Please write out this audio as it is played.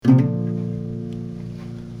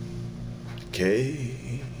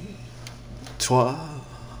Kaytwaah,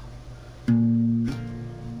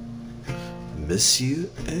 miss you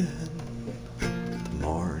in the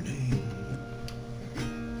morning.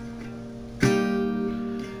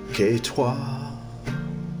 Kaytwaah,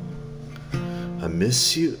 I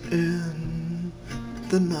miss you in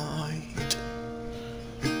the night.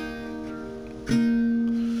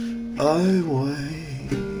 I wait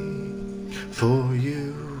for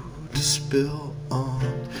you to spill on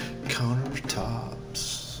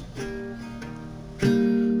countertops,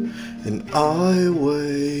 and I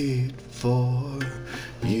wait for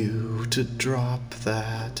you to drop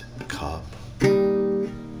that cup.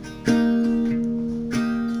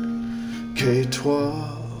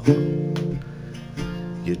 Kaytwaah,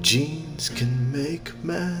 your jeans can make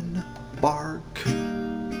men bark.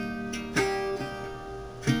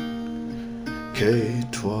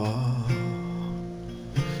 Kaytwaah,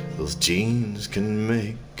 those jeans can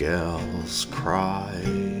make gals cry.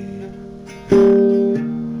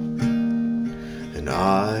 And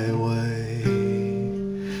I wait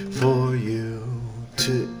for you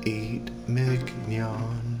to eat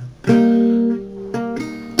mignon.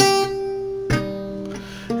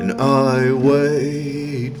 And I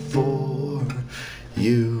wait for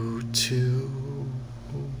you to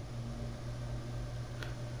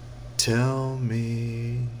tell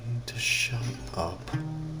me to shut up.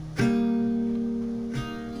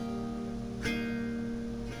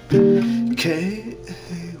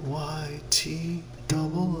 Kaytwaah,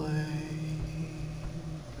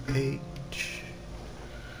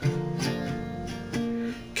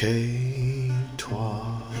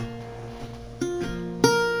 Kaytwaah.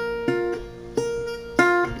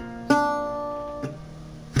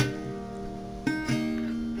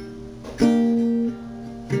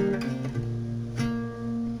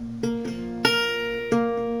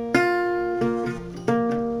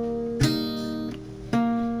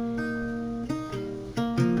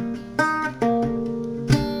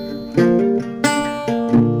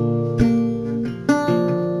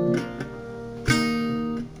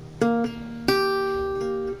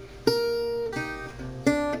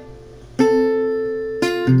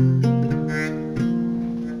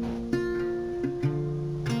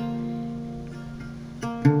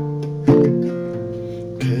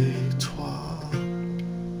 Kaytwaah,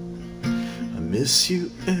 I miss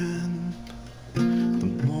you in the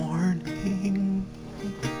morning.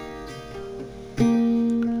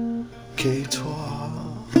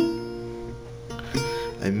 Kaytwaah,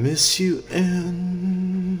 I miss you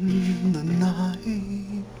in the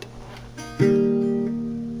night.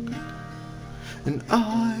 And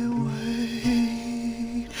I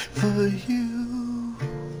wait for you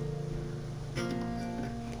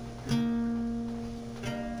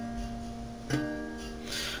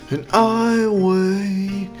and I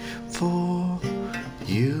wait for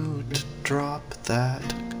you